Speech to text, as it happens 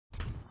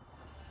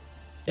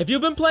If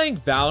you've been playing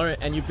Valorant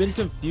and you've been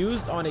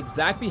confused on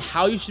exactly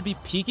how you should be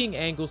peeking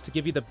angles to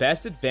give you the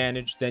best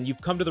advantage, then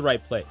you've come to the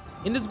right place.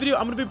 In this video,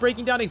 I'm going to be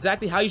breaking down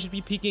exactly how you should be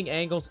peeking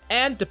angles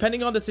and,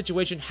 depending on the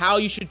situation, how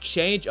you should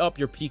change up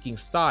your peeking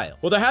style.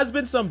 Well, there has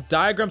been some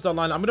diagrams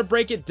online. I'm going to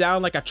break it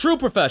down like a true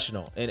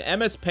professional in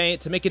MS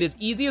Paint to make it as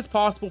easy as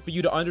possible for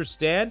you to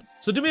understand.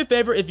 So do me a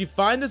favor, if you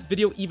find this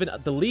video even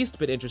the least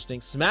bit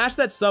interesting, smash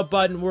that sub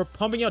button. We're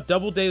pumping out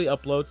double daily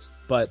uploads.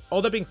 But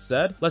all that being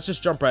said, let's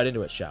just jump right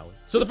into it, shall we?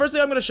 So the first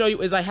thing I'm going to show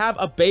you is I have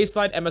a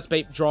baseline MS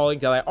Paint drawing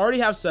that I already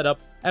have set up.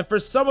 And for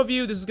some of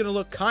you, this is going to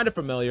look kind of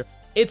familiar.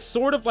 It's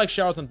sort of like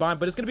Showers and Bind,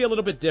 but it's going to be a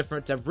little bit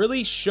different to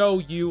really show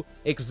you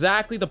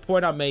exactly the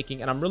point I'm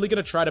making. And I'm really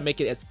going to try to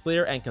make it as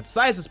clear and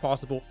concise as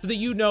possible so that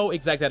you know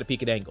exactly how to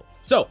peek an angle.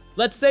 So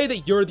let's say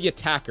that you're the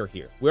attacker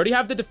here. We already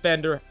have the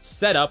defender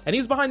set up and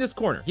he's behind this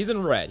corner. He's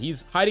in red.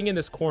 He's hiding in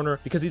this corner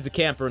because he's a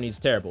camper and he's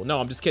terrible.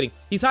 No, I'm just kidding.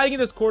 He's hiding in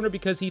this corner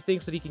because he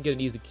thinks that he can get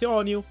an easy kill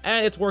on you,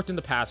 and it's worked in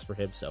the past for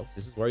him. So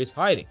this is where he's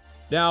hiding.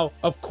 Now,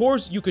 of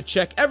course, you could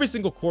check every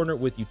single corner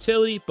with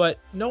utility, but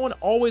no one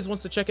always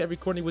wants to check every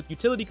corner with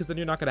utility because then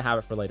you're not going to have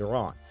it for later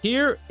on.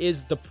 Here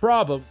is the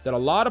problem that a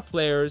lot of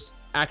players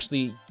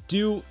actually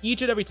do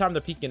each and every time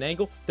they're peeking an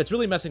angle that's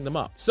really messing them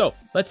up. So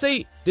let's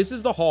say this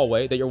is the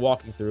hallway that you're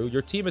walking through.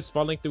 Your team is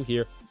funneling through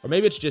here, or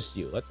maybe it's just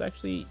you. Let's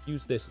actually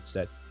use this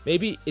instead.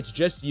 Maybe it's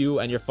just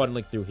you and you're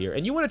funneling through here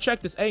and you want to check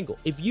this angle.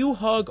 If you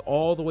hug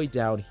all the way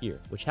down here,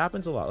 which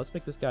happens a lot. Let's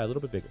make this guy a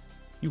little bit bigger.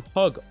 You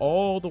hug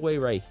all the way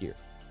right here.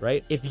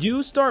 Right? If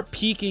you start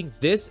peeking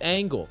this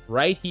angle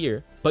right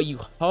here, but you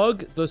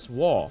hug this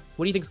wall,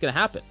 what do you think is going to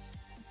happen?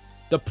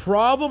 The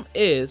problem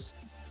is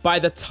by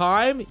the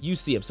time you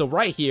see him, so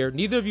right here,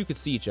 neither of you could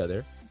see each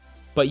other,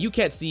 but you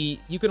can't see,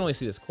 you can only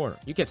see this corner.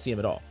 You can't see him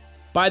at all.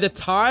 By the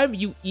time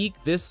you eke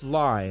this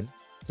line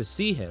to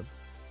see him,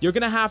 you're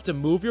going to have to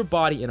move your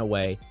body in a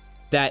way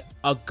that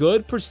a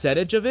good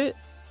percentage of it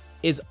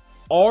is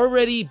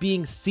already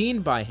being seen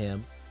by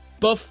him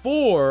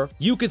before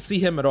you could see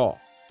him at all.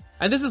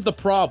 And this is the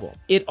problem.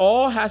 It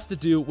all has to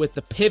do with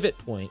the pivot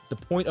point, the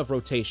point of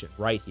rotation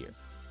right here.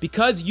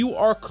 Because you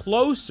are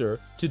closer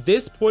to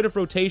this point of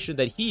rotation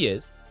that he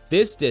is,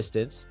 this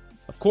distance,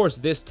 of course,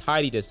 this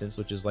tiny distance,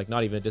 which is like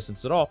not even a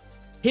distance at all,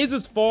 his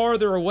is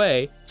farther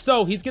away,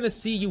 so he's going to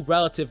see you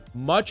relative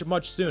much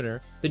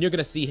sooner than you're going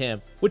to see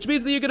him, which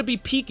means that you're going to be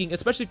peeking,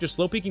 especially if you're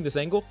slow peeking this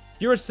angle,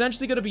 you're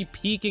essentially going to be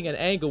peeking an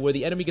angle where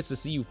the enemy gets to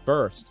see you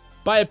first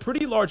by a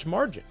pretty large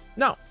margin.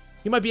 Now,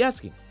 you might be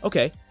asking,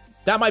 okay,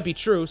 that might be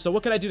true, so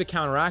what can I do to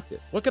counteract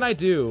this? What can I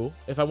do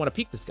if I want to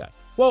peek this guy?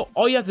 Well,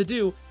 all you have to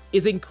do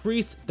is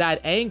increase that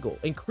angle,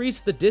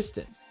 increase the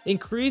distance,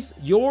 increase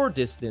your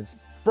distance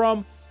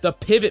from the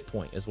pivot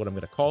point is what I'm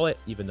going to call it,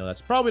 even though that's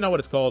probably not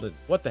what it's called. And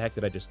what the heck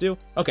did I just do?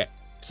 Okay,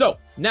 so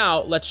now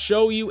let's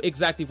show you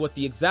exactly what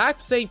the exact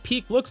same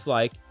peek looks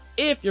like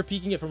if you're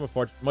peeking it from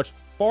a much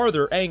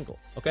farther angle,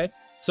 okay?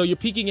 So you're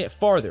peeking it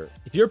farther.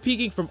 If you're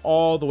peeking from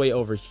all the way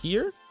over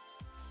here,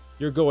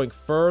 you're going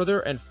further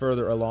and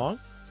further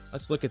along.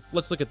 Let's look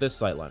at this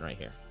sight line right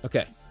here.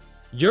 Okay,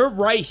 you're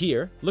right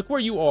here. Look where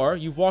you are.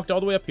 You've walked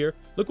all the way up here.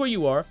 Look where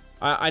you are.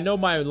 I know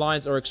my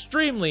lines are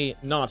extremely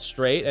not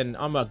straight, and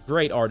I'm a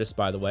great artist,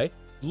 by the way.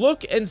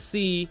 Look and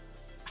see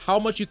how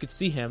much you could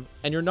see him,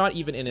 and you're not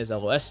even in his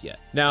LOS yet.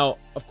 Now,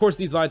 of course,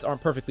 these lines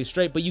aren't perfectly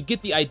straight, but you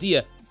get the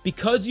idea.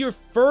 Because you're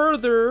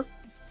further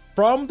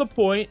from the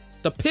point,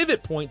 the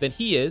pivot point, than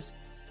he is,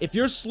 if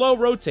you're slow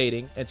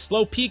rotating and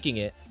slow peeking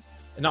it,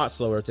 not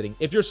slow rotating,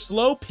 if you're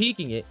slow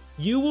peeking it,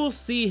 you will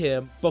see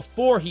him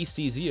before he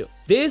sees you.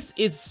 This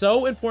is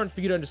so important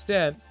for you to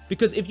understand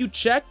because if you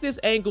check this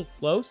angle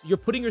close, you're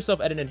putting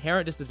yourself at an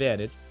inherent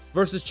disadvantage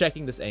versus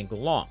checking this angle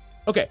long.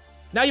 Okay,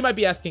 now you might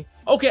be asking,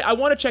 okay, I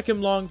want to check him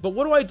long, but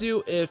what do I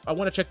do if I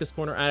want to check this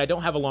corner and I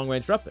don't have a long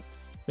range weapon?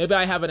 Maybe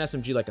I have an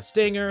SMG like a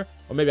Stinger,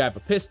 or maybe I have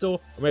a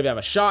pistol, or maybe I have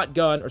a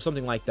shotgun or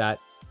something like that.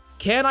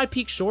 Can I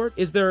peek short?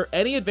 Is there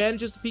any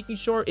advantages to peeking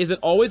short? Is it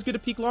always good to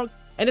peek long?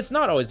 And it's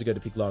not always good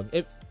to peek long.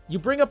 You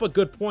bring up a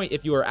good point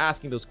if you are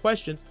asking those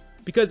questions,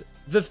 because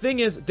the thing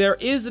is, there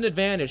is an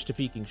advantage to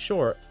peeking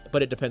short,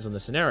 but it depends on the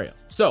scenario.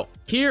 So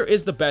here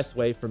is the best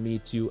way for me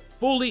to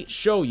fully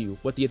show you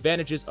what the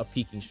advantages of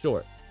peeking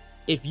short.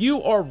 If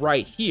you are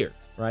right here,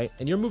 right,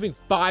 and you're moving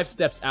 5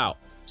 steps out,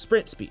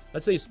 sprint speed,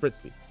 let's say you sprint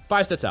speed,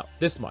 5 steps out,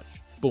 this much,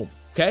 boom,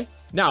 okay?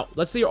 Now,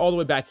 let's say you're all the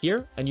way back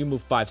here and you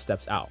move 5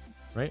 steps out,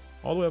 right?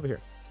 All the way over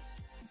here.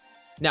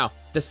 Now,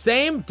 the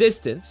same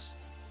distance,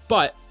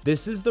 but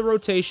this is the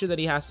rotation that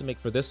he has to make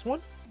for this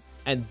one,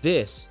 and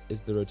this is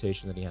the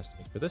rotation that he has to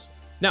make for this one.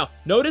 Now,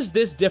 notice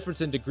this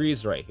difference in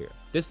degrees right here,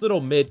 this little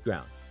mid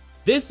ground.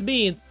 This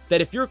means that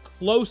if you're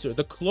closer,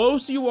 the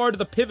closer you are to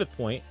the pivot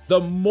point, the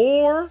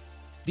more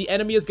the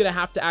enemy is going to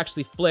have to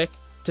actually flick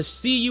to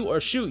see you or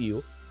shoot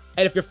you.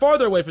 And if you're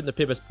farther away from the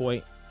pivot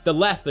point, the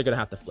less they're going to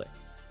have to flick.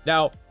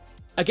 Now,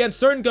 against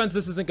certain guns,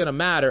 this isn't going to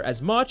matter as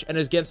much, and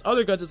against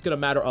other guns, it's going to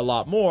matter a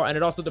lot more, and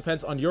it also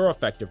depends on your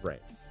effective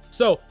range.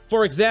 So,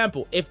 for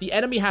example, if the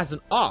enemy has an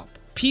op,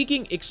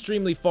 peeking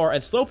extremely far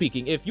and slow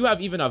peeking, if you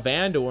have even a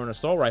Vandal or an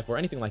assault rifle or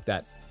anything like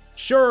that,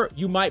 Sure,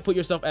 you might put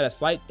yourself at a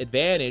slight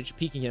advantage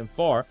peeking him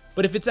far,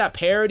 but if it's at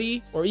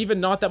parity or even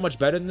not that much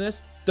better than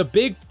this, the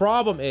big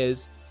problem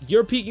is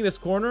you're peeking this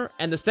corner,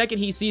 and the second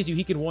he sees you,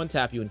 he can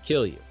one-tap you and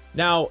kill you.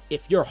 Now,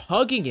 if you're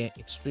hugging it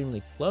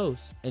extremely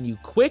close and you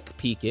quick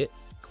peek it,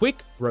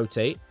 quick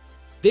rotate,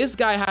 this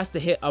guy has to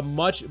hit a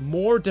much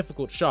more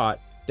difficult shot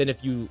than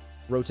if you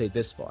rotate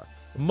this far.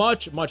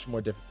 Much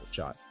more difficult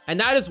shot. And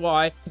that is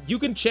why you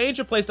can change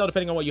your playstyle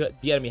depending on what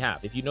the enemy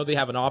have. If you know they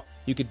have an op,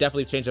 you could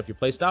definitely change up your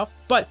playstyle.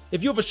 But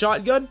if you have a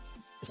shotgun,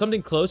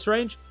 something close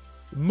range,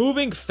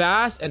 moving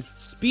fast and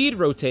speed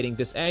rotating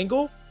this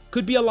angle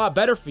could be a lot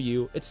better for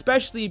you,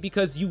 especially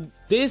because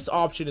this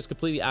option is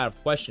completely out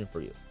of question for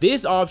you.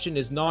 This option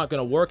is not going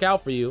to work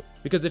out for you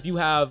because if you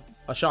have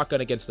a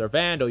shotgun against their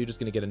Vandal, you're just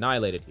going to get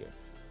annihilated here.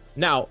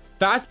 Now,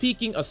 fast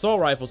peeking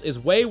assault rifles is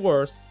way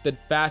worse than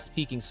fast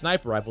peeking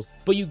sniper rifles,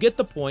 but you get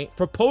the point.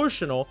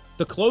 Proportional,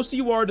 the closer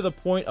you are to the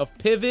point of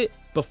pivot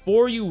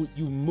before you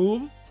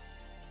move,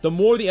 the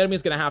more the enemy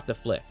is going to have to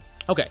flick.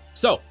 Okay,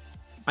 so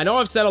I know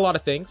I've said a lot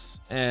of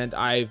things, and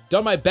I've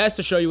done my best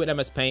to show you in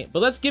MS Paint,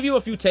 but let's give you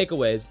a few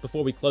takeaways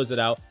before we close it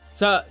out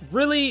to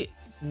really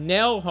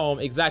nail home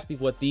exactly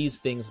what these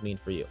things mean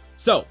for you.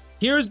 So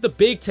here's the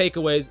big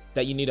takeaways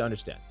that you need to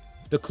understand.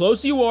 The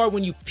closer you are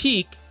when you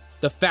peek,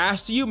 the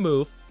faster you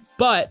move,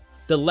 but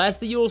the less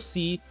that you'll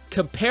see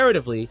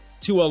comparatively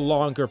to a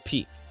longer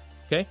peek.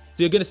 Okay,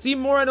 so you're gonna see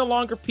more in a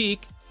longer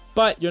peek,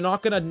 but you're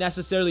not gonna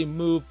necessarily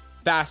move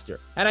faster.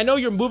 And I know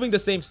you're moving the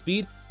same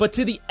speed, but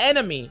to the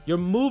enemy, you're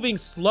moving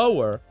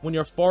slower when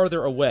you're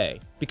farther away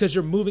because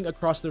you're moving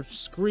across the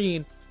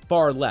screen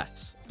far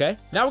less. Okay,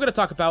 now we're gonna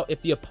talk about if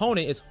the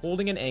opponent is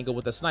holding an angle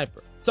with a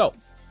sniper. So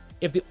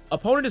if the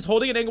opponent is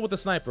holding an angle with a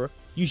sniper,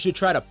 you should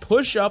try to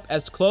push up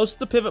as close to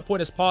the pivot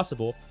point as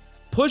possible,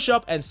 push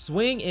up and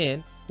swing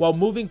in while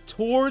moving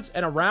towards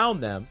and around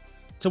them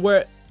to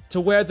where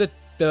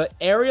the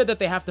area that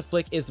they have to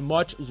flick is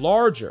much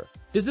larger.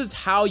 This is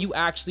how you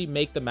actually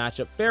make the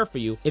matchup fair for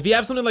you. If you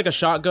have something like a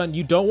shotgun,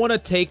 you don't want to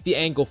take the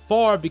angle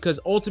far because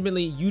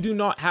ultimately you do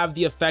not have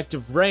the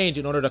effective range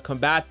in order to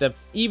combat them.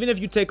 Even if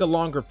you take a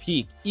longer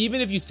peek,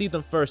 even if you see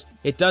them first,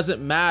 it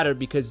doesn't matter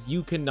because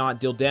you cannot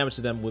deal damage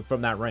to them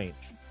from that range.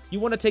 You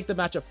want to take the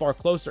matchup far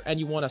closer and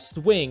you want to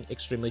swing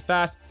extremely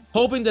fast,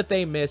 hoping that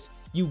they miss.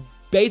 You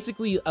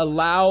basically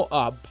allow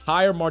a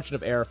higher margin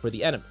of error for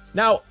the enemy.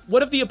 Now,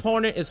 what if the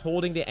opponent is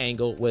holding the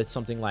angle with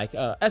something like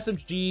a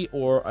SMG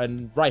or a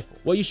rifle?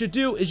 What you should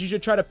do is you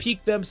should try to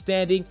peek them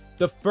standing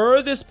the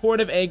furthest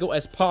point of angle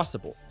as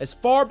possible, as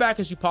far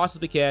back as you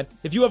possibly can,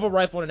 if you have a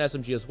rifle and an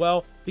SMG as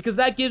well, because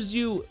that gives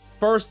you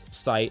first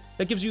sight,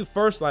 that gives you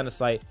first line of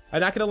sight,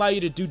 and that can allow you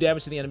to do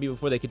damage to the enemy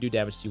before they can do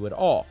damage to you at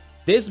all.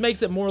 This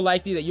makes it more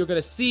likely that you're going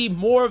to see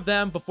more of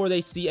them before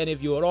they see any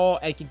of you at all,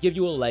 and can give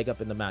you a leg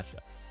up in the matchup.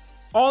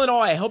 All in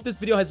all, I hope this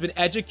video has been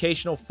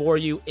educational for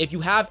you. If you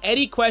have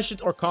any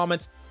questions or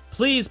comments,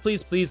 please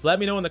let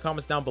me know in the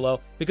comments down below,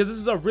 because this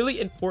is a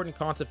really important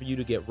concept for you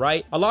to get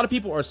right. A lot of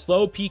people are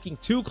slow peeking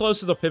too close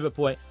to the pivot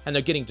point and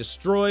they're getting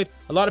destroyed.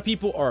 A lot of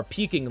people are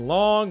peeking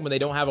long when they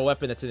don't have a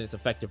weapon that's in its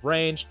effective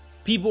range.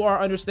 People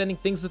are understanding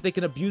things that they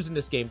can abuse in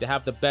this game to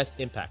have the best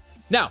impact.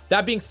 Now,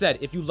 that being said,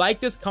 if you like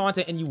this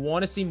content and you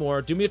want to see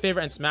more, do me a favor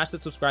and smash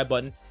that subscribe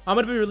button. I'm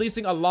going to be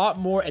releasing a lot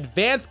more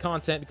advanced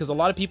content because a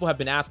lot of people have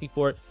been asking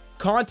for it.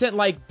 Content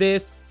like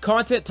this,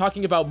 content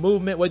talking about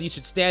movement, whether you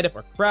should stand up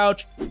or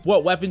crouch,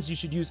 what weapons you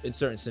should use in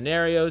certain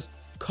scenarios,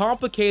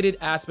 complicated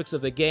aspects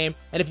of the game.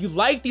 And if you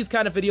like these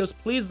kind of videos,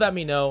 please let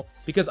me know,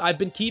 because I've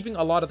been keeping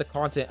a lot of the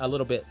content a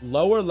little bit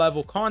lower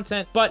level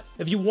content. But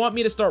if you want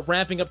me to start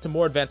ramping up to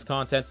more advanced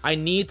content, I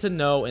need to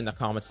know in the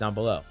comments down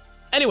below.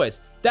 Anyways,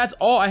 that's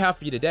all I have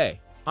for you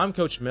today. I'm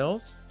Coach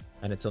Mills,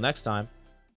 and until next time,